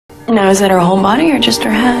Now, is that her whole body or just her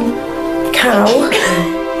head? Cow.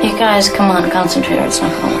 You guys, come on, concentrate. It's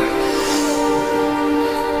not over.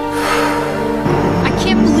 I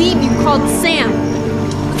can't believe you called Sam.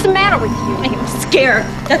 What's the matter with you? I am scared.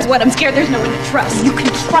 That's what I'm scared. There's no one to trust. You can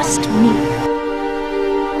trust me.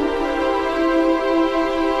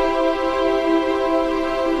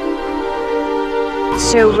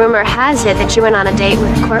 So rumor has it that you went on a date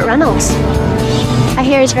with Court Reynolds. I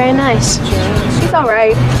hear he's very nice. He's all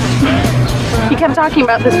right. He kept talking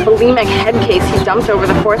about this bulimic head case he dumped over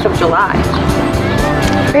the 4th of July.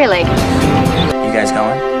 Really? You guys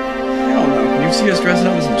going? Hell no. You see us dressing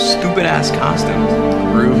up in some stupid-ass costumes.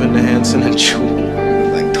 Grooving to Hanson and Jewel.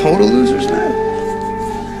 Like total losers, man.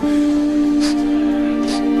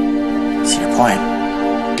 See your point.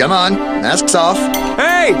 Come on, masks off.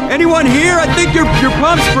 Hey, anyone here? I think your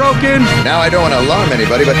pump's broken. Now, I don't want to alarm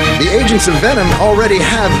anybody, but the agents of Venom already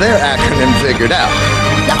have their acronym figured out.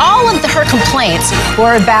 All of her complaints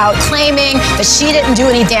were about claiming that she didn't do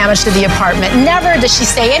any damage to the apartment. Never does she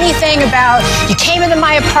say anything about, you came into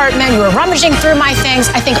my apartment, you were rummaging through my things.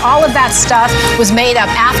 I think all of that stuff was made up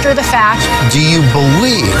after the fact. Do you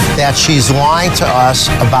believe that she's lying to us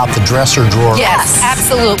about the dresser drawer? Yes,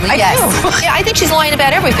 absolutely, yes. Yeah, I think she's lying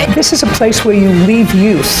about everything. This is a place where you leave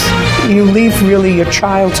youth. You leave really your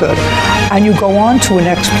childhood and you go on to a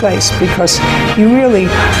next place because you really,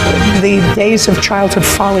 the days of childhood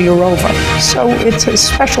folly are over. So it's a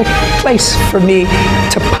special place for me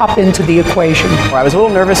to pop into the equation. I was a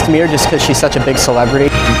little nervous to meet her just because she's such a big celebrity.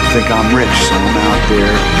 People think I'm rich, so I'm out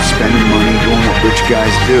there spending money doing what rich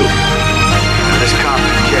guys do. This cop,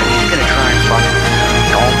 kid, he's gonna try and fuck me.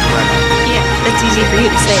 Don't let him. Yeah, that's easy for you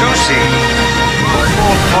to say. Susie, we'll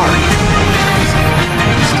fall apart.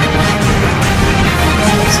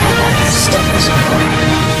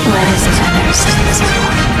 What is this other?